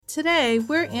Today,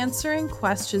 we're answering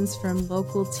questions from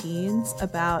local teens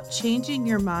about changing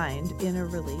your mind in a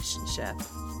relationship.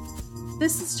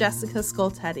 This is Jessica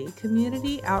Scoltetti,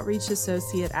 Community Outreach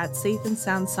Associate at Safe and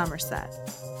Sound Somerset.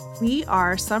 We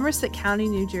are Somerset County,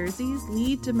 New Jersey's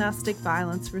lead domestic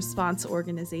violence response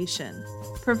organization,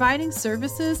 providing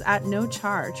services at no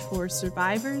charge for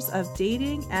survivors of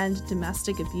dating and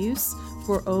domestic abuse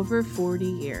for over 40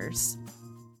 years.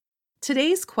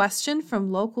 Today's question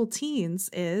from local teens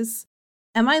is,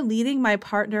 am I leading my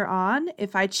partner on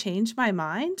if I change my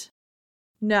mind?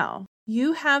 No,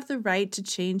 you have the right to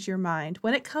change your mind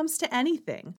when it comes to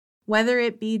anything, whether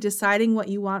it be deciding what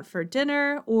you want for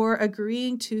dinner or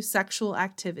agreeing to sexual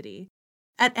activity.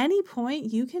 At any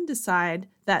point, you can decide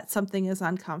that something is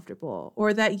uncomfortable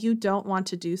or that you don't want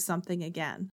to do something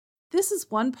again. This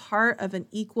is one part of an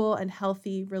equal and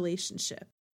healthy relationship.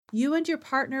 You and your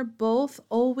partner both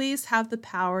always have the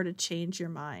power to change your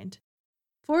mind.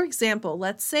 For example,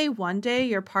 let's say one day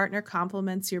your partner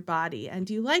compliments your body and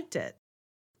you liked it.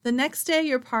 The next day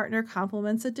your partner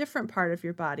compliments a different part of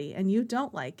your body and you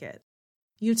don't like it.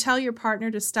 You tell your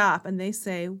partner to stop and they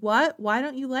say, "What? Why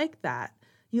don't you like that?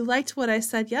 You liked what I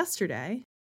said yesterday."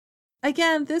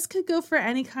 Again, this could go for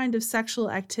any kind of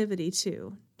sexual activity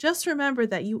too. Just remember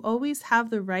that you always have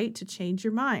the right to change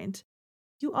your mind.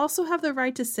 You also have the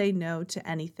right to say no to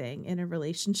anything in a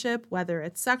relationship, whether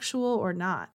it's sexual or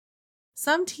not.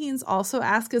 Some teens also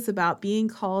ask us about being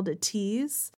called a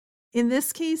tease. In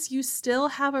this case, you still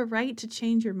have a right to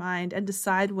change your mind and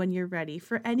decide when you're ready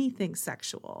for anything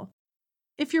sexual.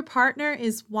 If your partner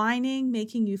is whining,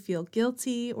 making you feel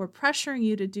guilty, or pressuring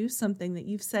you to do something that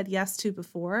you've said yes to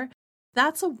before,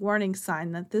 that's a warning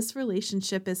sign that this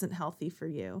relationship isn't healthy for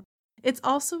you. It's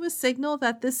also a signal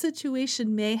that this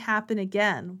situation may happen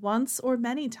again, once or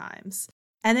many times,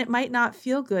 and it might not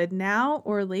feel good now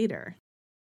or later.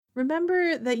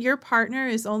 Remember that your partner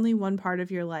is only one part of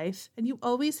your life, and you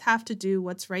always have to do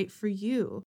what's right for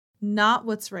you, not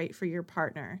what's right for your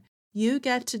partner. You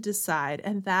get to decide,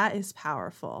 and that is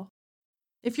powerful.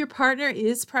 If your partner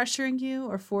is pressuring you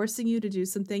or forcing you to do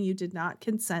something you did not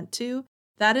consent to,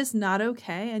 that is not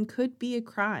okay and could be a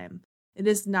crime. It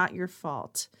is not your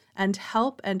fault, and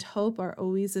help and hope are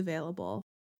always available.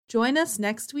 Join us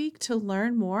next week to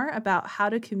learn more about how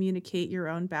to communicate your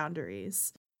own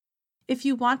boundaries. If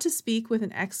you want to speak with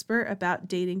an expert about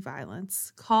dating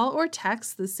violence, call or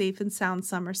text the Safe and Sound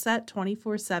Somerset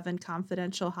 24/7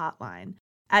 confidential hotline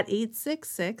at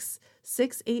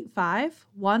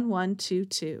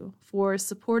 866-685-1122 for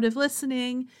supportive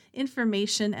listening,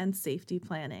 information, and safety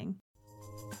planning.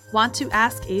 Want to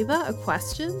ask Ava a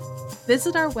question?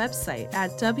 Visit our website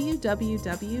at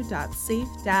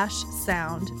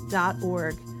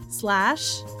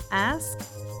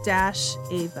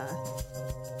www.safe-sound.org/ask-ava.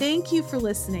 Thank you for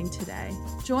listening today.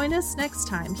 Join us next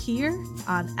time here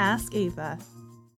on Ask Ava.